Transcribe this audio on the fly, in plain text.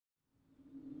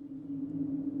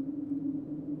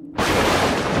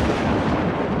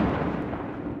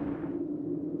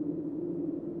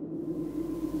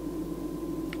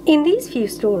In these few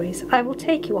stories, I will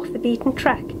take you off the beaten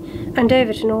track and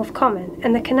over to North Common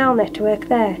and the canal network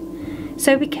there,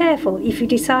 so be careful if you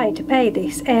decide to pay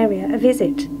this area a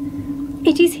visit.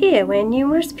 It is here where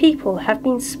numerous people have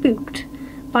been spooked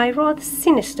by rather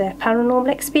sinister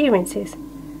paranormal experiences.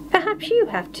 Perhaps you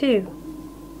have too.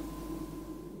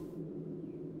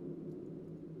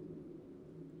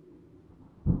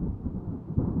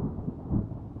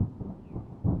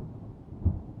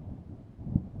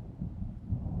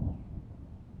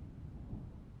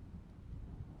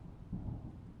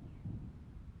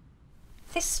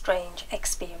 This strange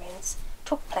experience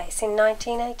took place in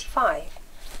 1985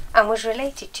 and was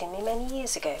related to me many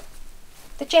years ago.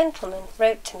 The gentleman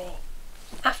wrote to me,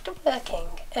 "After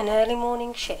working an early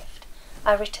morning shift,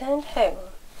 I returned home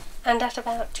and at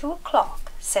about 2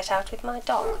 o'clock set out with my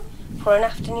dog for an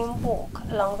afternoon walk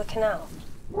along the canal.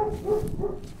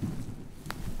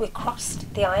 We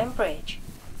crossed the iron bridge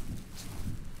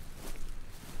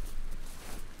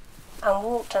and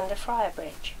walked under Friar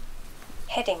Bridge,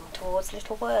 heading towards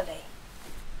Little Worley.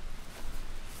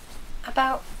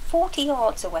 About 40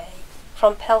 yards away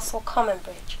from Pelsall Common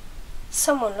Bridge,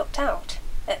 someone looked out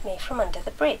at me from under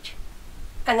the bridge,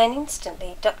 and then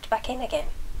instantly ducked back in again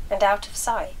and out of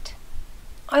sight.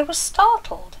 I was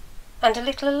startled and a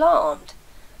little alarmed,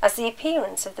 as the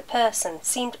appearance of the person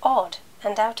seemed odd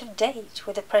and out of date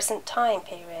with the present time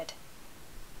period.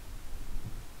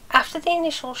 After the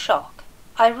initial shock,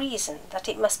 I reasoned that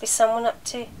it must be someone up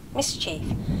to mischief,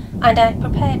 and I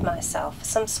prepared myself for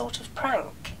some sort of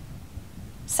prank.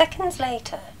 Seconds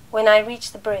later, when I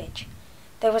reached the bridge,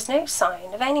 there was no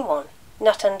sign of anyone,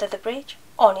 not under the bridge,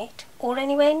 on it, or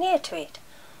anywhere near to it,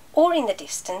 or in the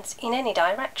distance in any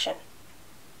direction.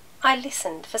 I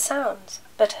listened for sounds,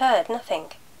 but heard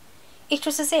nothing. It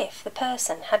was as if the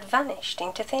person had vanished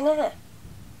into thin air.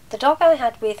 The dog I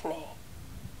had with me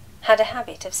had a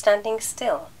habit of standing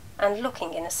still and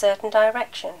looking in a certain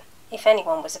direction if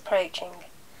anyone was approaching.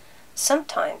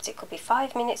 Sometimes it could be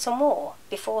 5 minutes or more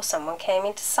before someone came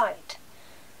into sight,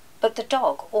 but the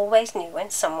dog always knew when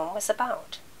someone was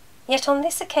about. Yet on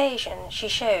this occasion she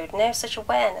showed no such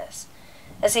awareness,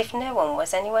 as if no one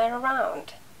was anywhere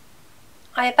around.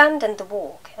 I abandoned the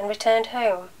walk and returned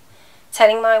home,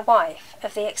 telling my wife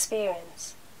of the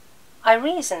experience. I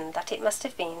reasoned that it must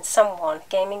have been someone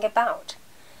gaming about,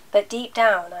 but deep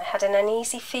down I had an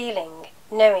uneasy feeling,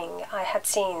 knowing I had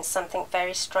seen something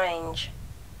very strange.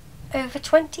 Over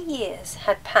 20 years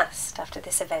had passed after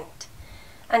this event,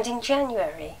 and in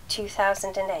January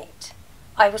 2008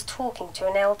 I was talking to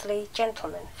an elderly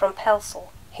gentleman from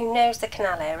Pelsall who knows the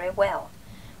canal area well.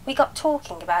 We got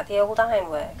talking about the old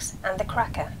ironworks and the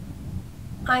cracker.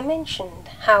 I mentioned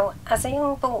how, as a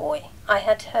young boy, I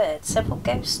had heard several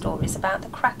ghost stories about the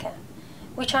cracker,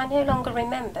 which I no longer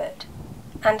remembered,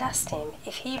 and asked him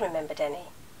if he remembered any.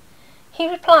 He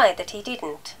replied that he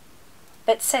didn't,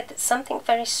 but said that something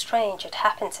very strange had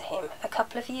happened to him a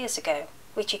couple of years ago,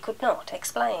 which he could not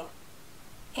explain.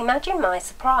 Imagine my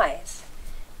surprise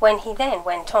when he then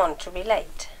went on to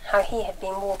relate how he had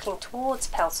been walking towards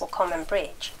Pelsall Common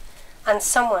Bridge, and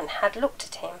someone had looked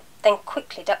at him, then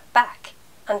quickly ducked back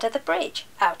under the bridge,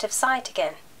 out of sight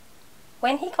again.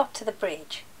 When he got to the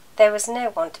bridge, there was no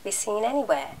one to be seen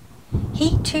anywhere.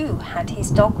 He too had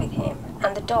his dog with him,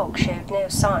 and the dog showed no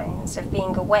signs of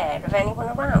being aware of anyone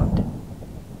around.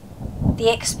 The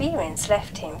experience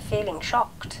left him feeling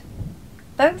shocked.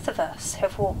 Both of us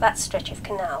have walked that stretch of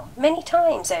canal many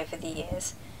times over the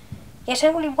years, yet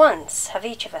only once have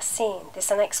each of us seen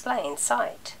this unexplained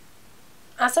sight.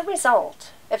 As a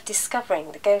result of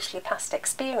discovering the ghostly past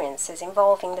experiences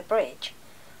involving the bridge,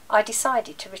 I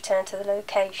decided to return to the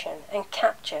location and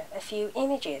capture a few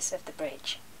images of the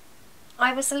bridge.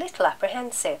 I was a little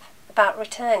apprehensive about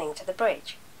returning to the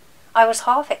bridge. I was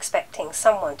half expecting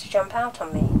someone to jump out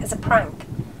on me as a prank,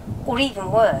 or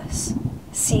even worse,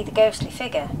 see the ghostly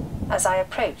figure as I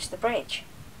approached the bridge.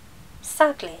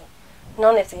 Sadly,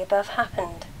 none of the above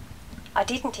happened. I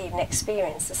didn't even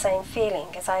experience the same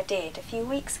feeling as I did a few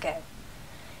weeks ago.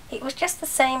 It was just the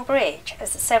same bridge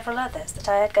as the several others that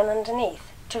I had gone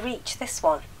underneath to reach this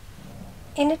one.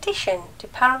 In addition to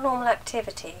paranormal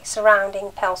activity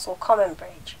surrounding Pelsall Common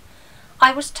Bridge,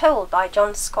 I was told by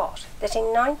John Scott that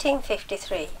in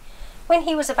 1953, when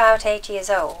he was about 8 years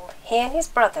old, he and his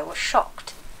brother were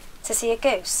shocked to see a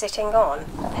ghost sitting on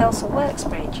Pelsall Works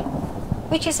Bridge,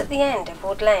 which is at the end of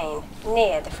Wood Lane,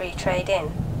 near the Free Trade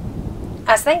Inn.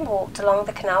 As they walked along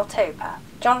the canal towpath,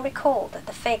 John recalled that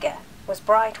the figure was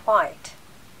bright white.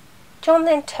 John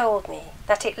then told me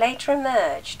that it later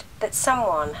emerged that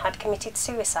someone had committed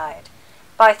suicide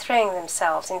by throwing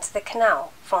themselves into the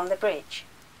canal from the bridge.